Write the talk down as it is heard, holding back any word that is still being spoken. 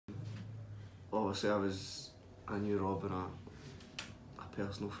obviously I knew Rob on a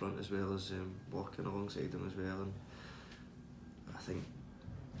personal front as well as working alongside him as well, and I think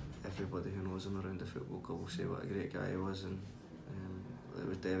everybody who knows him around the football club will say what a great guy he was, and it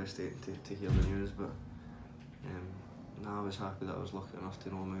was devastating to hear the news, but I was happy that I was lucky enough to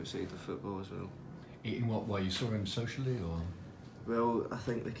know him outside of football as well. In what way? You saw him socially, or? Well, I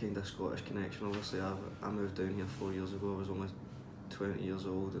think the kind of Scottish connection, obviously I moved down here 4 years ago. I was only 20 years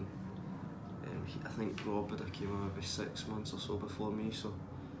old, and I think Rob would have came in maybe 6 months or so before me, so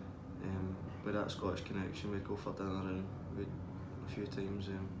with that Scottish connection we'd go for dinner and we'd a few times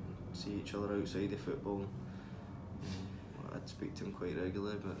see each other outside of football. I'd speak to him quite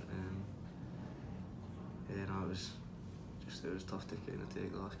regularly, but yeah, no, it was tough to kind of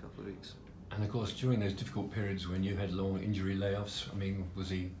take the last couple of weeks. And of course, during those difficult periods when you had long injury layoffs, I mean, was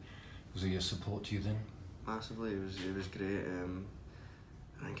he a support to you then? Massively, he was great.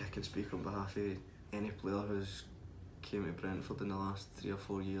 I think I can speak on behalf of any player who's came to Brentford in the last 3 or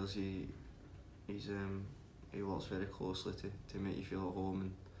 4 years. He works very closely to make you feel at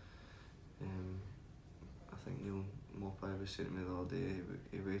home, and I think Neil Mopai was saying to me the other day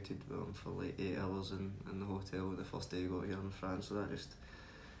he waited with him for like 8 hours in the hotel the first day he got here in France, so that just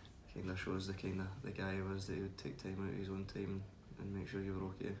kind of shows the guy he was, that he would take time out of his own time and make sure you were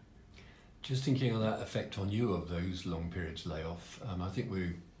okay. Just thinking of that effect on you of those long periods layoff, I think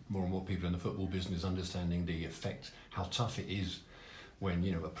more and more people in the football business understanding the effect, how tough it is when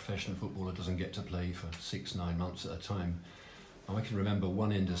a professional footballer doesn't get to play for 6-9 months at a time. I can remember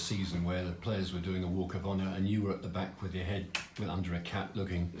one end of season where the players were doing a walk of honour and you were at the back with your head under a cap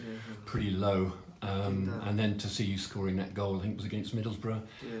looking pretty low, and then to see you scoring that goal, I think it was against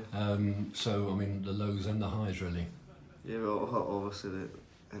Middlesbrough. So I mean, the lows and the highs really. Yeah, well, obviously the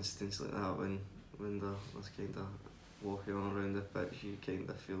incidents like that when there's kind of walking on around the pitch, you kind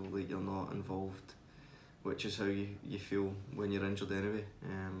of feel like you're not involved, which is how you feel when you're injured anyway.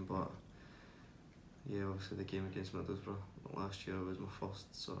 But yeah, obviously the game against Middlesbrough last year was my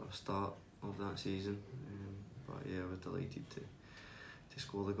first sort of start of that season. But yeah, I was delighted to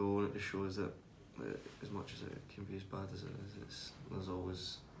score the goal, and it just shows that as much as it can be as bad as it is, there's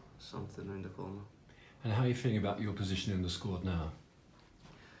always something around the corner. And how are you feeling about your position in the squad now?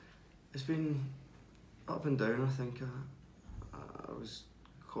 It's been up and down. I think I was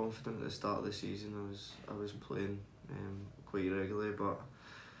confident at the start of the season. I was playing quite regularly, but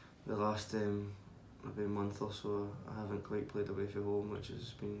the last maybe a month or so I haven't quite played away from home, which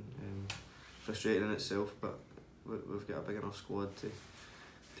has been frustrating in itself. But we've got a big enough squad to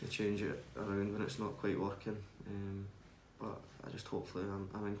change it around when it's not quite working. But I just hopefully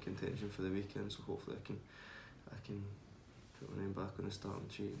I'm in contention for the weekend, so hopefully I can put my name back on the starting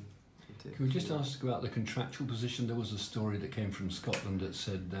sheet. Can we just ask about the contractual position? There was a story that came from Scotland that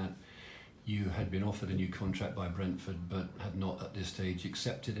said that you had been offered a new contract by Brentford but had not at this stage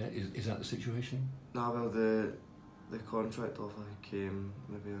accepted it. Is that the situation? No, well, the contract offer came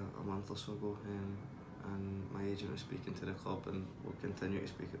maybe a month or so ago, and my agent was speaking to the club and will continue to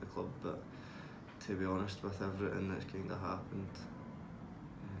speak at the club, but to be honest, with everything that's kind of happened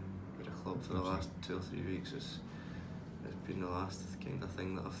with the club for the last 2 or 3 weeks, it's been the last kind of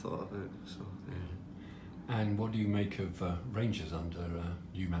thing that I've thought about. So yeah. And what do you make of Rangers under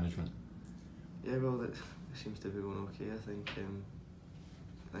new management? Yeah, well, it seems to be going okay. I think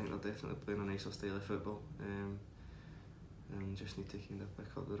they're definitely playing a nicer style of football, and just need to kind of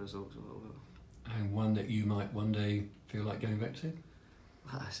pick up the results a little bit. And one that you might one day feel like going back to?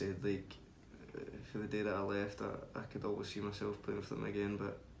 Like I said, like for the day that I left, I could always see myself playing for them again,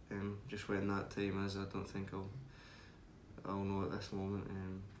 but just when that time is, I don't think I'll know at this moment.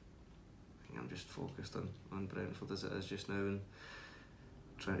 I think I'm just focused on Brentford as it is just now, and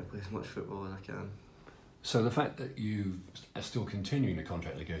trying to play as much football as I can. So the fact that you are still continuing the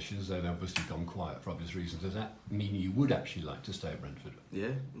contract negotiations, though they've obviously gone quiet for obvious reasons, does that mean you would actually like to stay at Brentford? Yeah,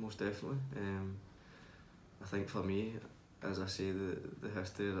 most definitely. I think for me, as I say, the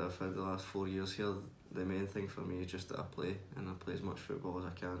history that I've had the last 4 years here, the main thing for me is just that I play, and I play as much football as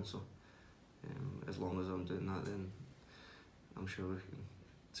I can, so as long as I'm doing that, then I'm sure we can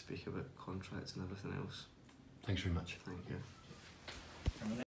speak about contracts and everything else. Thanks very much. Thank you.